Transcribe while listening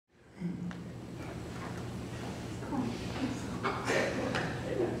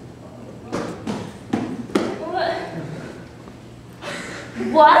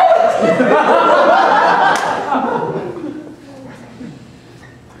What?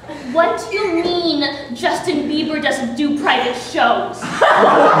 What do you mean Justin Bieber doesn't do private shows?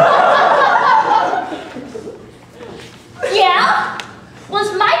 Yeah? Well,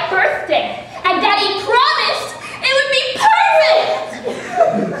 it's my birthday, and Daddy promised it would be perfect!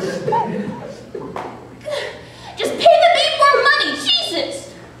 Just pay the beat more money,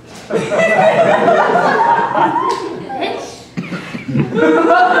 Jesus! Bitch.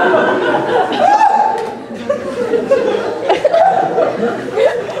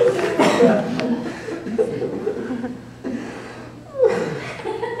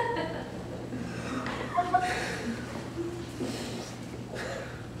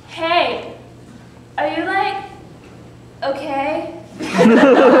 Hey, are you like, okay?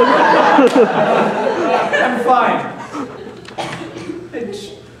 I'm fine.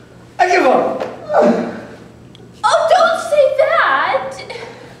 I give up. Oh, don't say that!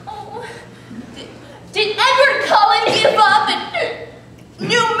 Oh. Did Edward Cullen give up at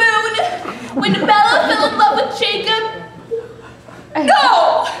New Moon when Bella fell in love with Jacob?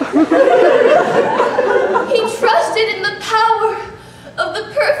 No! He trusted in the power of the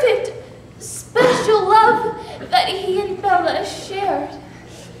perfect, special love that he and Bella shared.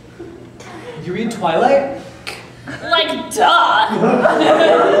 You read Twilight? Like, duh!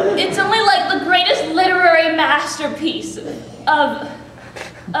 It's only like the greatest literary masterpiece of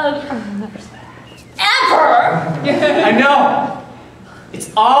ever! I know! It's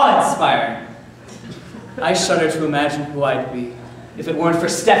awe-inspiring. I shudder to imagine who I'd be if it weren't for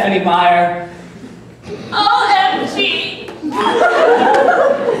Stephanie Meyer. OMG!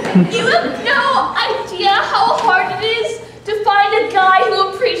 You have no idea how hard it is to find a guy who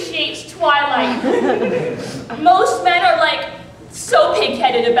appreciates Twilight. Most men are like so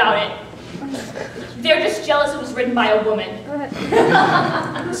pig-headed about it. They're just jealous it was written by a woman.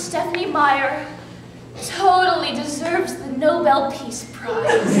 Stephanie Meyer totally deserves the Nobel Peace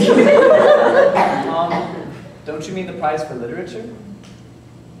Prize. Don't you mean the prize for literature?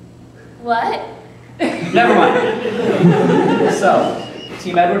 What? Never mind. So,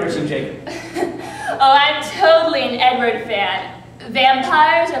 Team Edward or Team Jacob? Oh, I'm totally an Edward fan.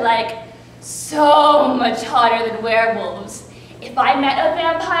 Vampires are like so much hotter than werewolves. If I met a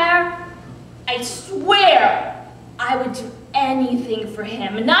vampire, I swear I would do anything for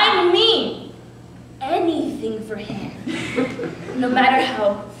him. And I mean anything for him. No matter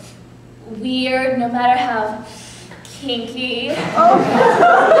how weird, no matter how kinky, no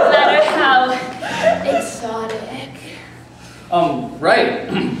matter how exotic. Right.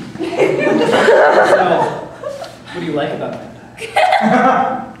 So, what do you like about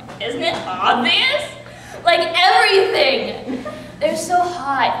vampires? Isn't it obvious? Like everything. They're so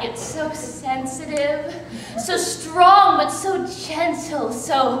hot, yet so sensitive, so strong, but so gentle,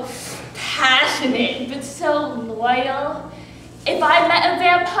 so passionate, but so loyal. If I met a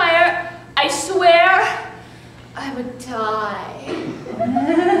vampire, I swear I would die.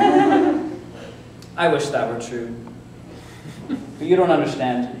 I wish that were true. But you don't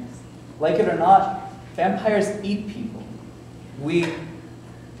understand. Like it or not, vampires eat people.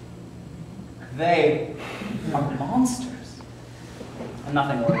 They are monsters. And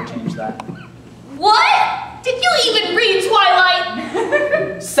nothing will ever change that. What? Did you even read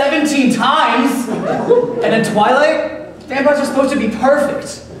Twilight? 17 times! And in Twilight, vampires are supposed to be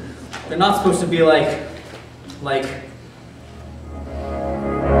perfect. They're not supposed to be like...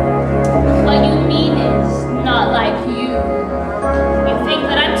 What you mean is not like you. You think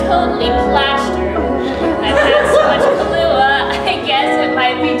that I'm totally plastered. I've had so much Kahlua, I guess it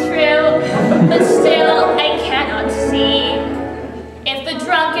might be true. But still, I cannot see if the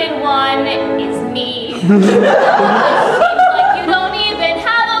drunken one is me. It seems like you don't even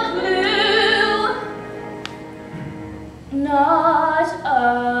have a clue. Not a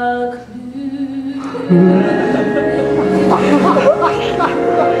clue.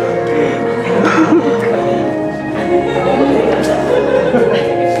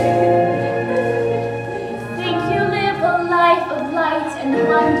 Think you live a life of light and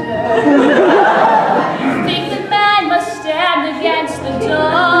wonder. Think that man must stand against the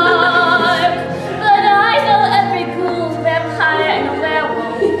dark. But I know every ghoul, vampire, and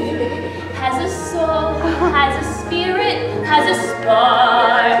werewolf has a soul, has a spirit, has a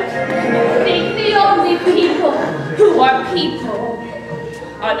spark. Think the only people who are people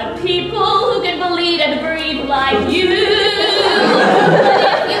are the people who can bleed and breathe like you. But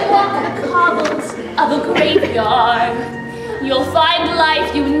if you walk the cobbles of a graveyard, you'll find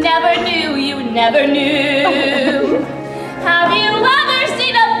life you never knew, you never knew. Have you ever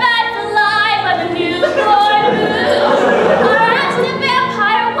seen a bat fly by the newborn moon? Or asked a vampire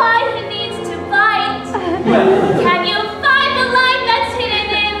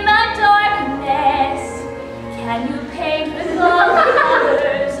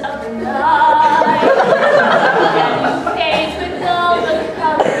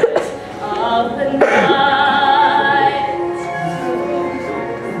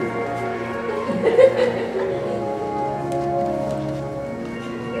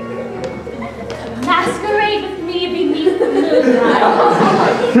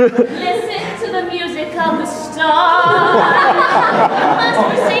Listen to the music of the stars. You must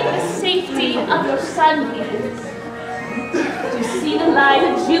forsake the safety of your sunbeams to see the light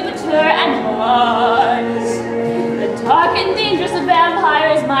of Jupiter and Mars. The dark and dangerous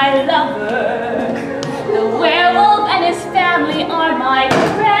vampire is my lover. The werewolf and his family are my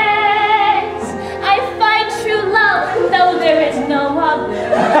friends. I find true love, though there is no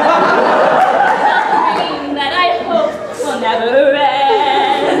other. Suffering that I hope will never end.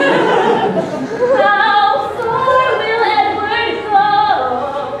 How far will Edward go?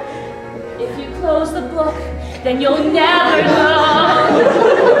 If you close the book, then you'll never know.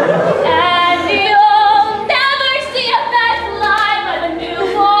 And you'll never see a bat fly by the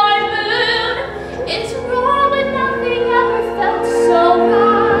newborn moon. It's wrong when nothing ever felt so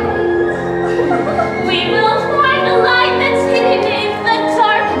right. We will find a light that's hidden in the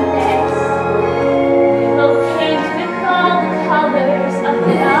darkness. We will paint with all the colors of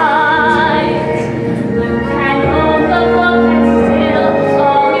the night. You can own the book and still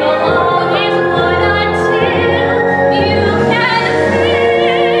all you'll own is wood until you can paint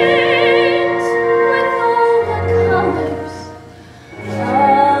with all the colors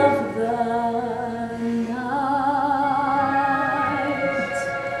of the night.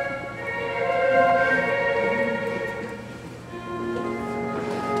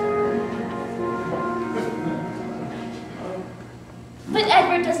 But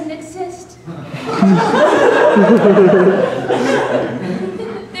Edward doesn't exist.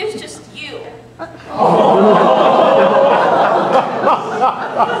 There's just you.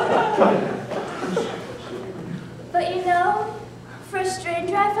 But you know, for a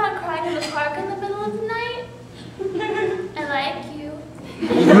stranger I found crying in the park in the middle of the night, I like you.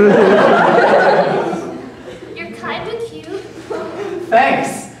 You're kind of cute.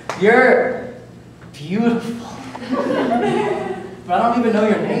 Thanks. You're beautiful. But I don't even know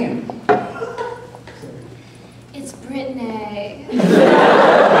your name. It's Brittany. I'm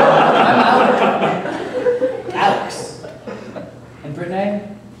Alex. And Brittany,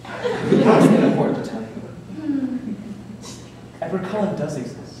 something important to tell you. Edward Cullen does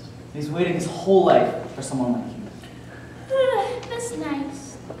exist. He's waiting his whole life for someone like you. That's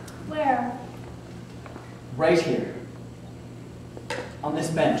nice. Where? Right here. On this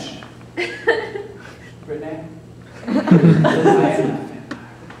bench. Brittany, I am not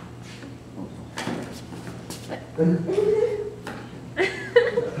a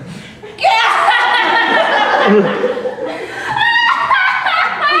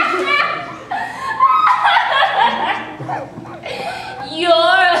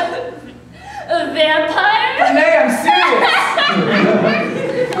You're a vampire? Brittany, I'm serious!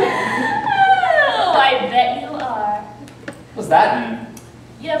 Oh, I bet you are. What's that mean?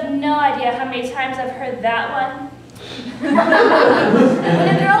 You have no idea how many times I've heard that one. When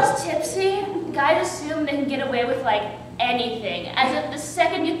a girl's tipsy, guys assume they can get away with, like, anything. As if the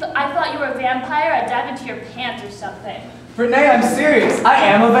second I thought you were a vampire, I'd dive into your pants or something. Brittany, I'm serious. I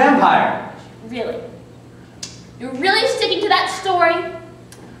am a vampire. Really? You're really sticking to that story?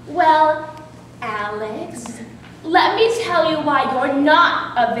 Well, Alex, let me tell you why you're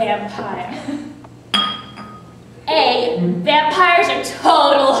not a vampire. A, vampires are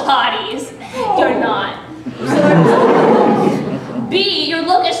total hotties. You're not. B, your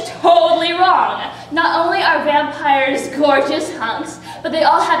look is totally wrong. Not only are vampires gorgeous hunks, but they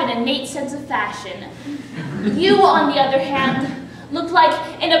all have an innate sense of fashion. You, on the other hand, look like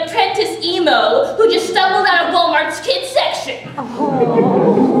an apprentice emo who just stumbled out of Walmart's kids section.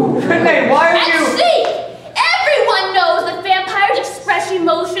 Oh. Brittany, why are you... And C, everyone knows that vampires express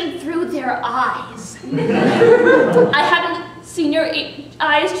emotion through their eyes. I haven't seen your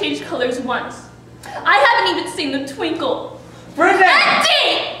eyes change colors once. I haven't even seen them twinkle. Brittany! And D,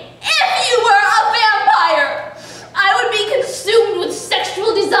 if you were a vampire, I would be consumed with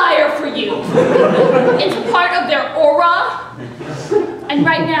sexual desire for you. It's part of their aura. And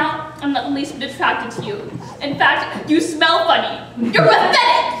right now, I'm not the least bit attracted to you. In fact, you smell funny. You're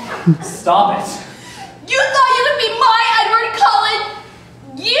pathetic! Stop it. You thought you could be my Edward Cullen?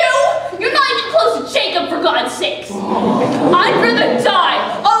 You're not even close to Jacob, for God's sakes. I'd rather die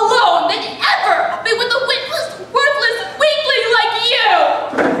alone than ever be with a witless, worthless weakling like you!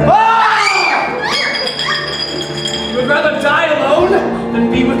 Ah! You would rather die alone than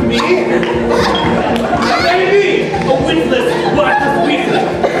be with me? Maybe a witless, worthless weakling.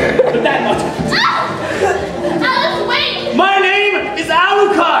 But that much. Alice, wait! My name is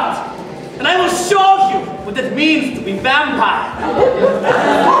Alucard, and I will show you what it means to be vampire.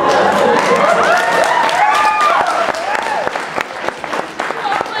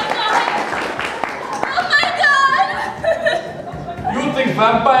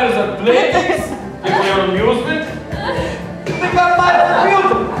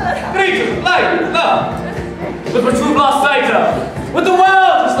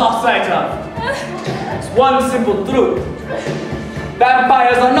 one simple truth.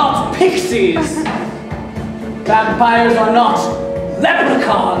 Vampires are not pixies. Vampires are not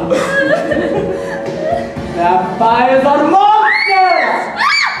leprechauns.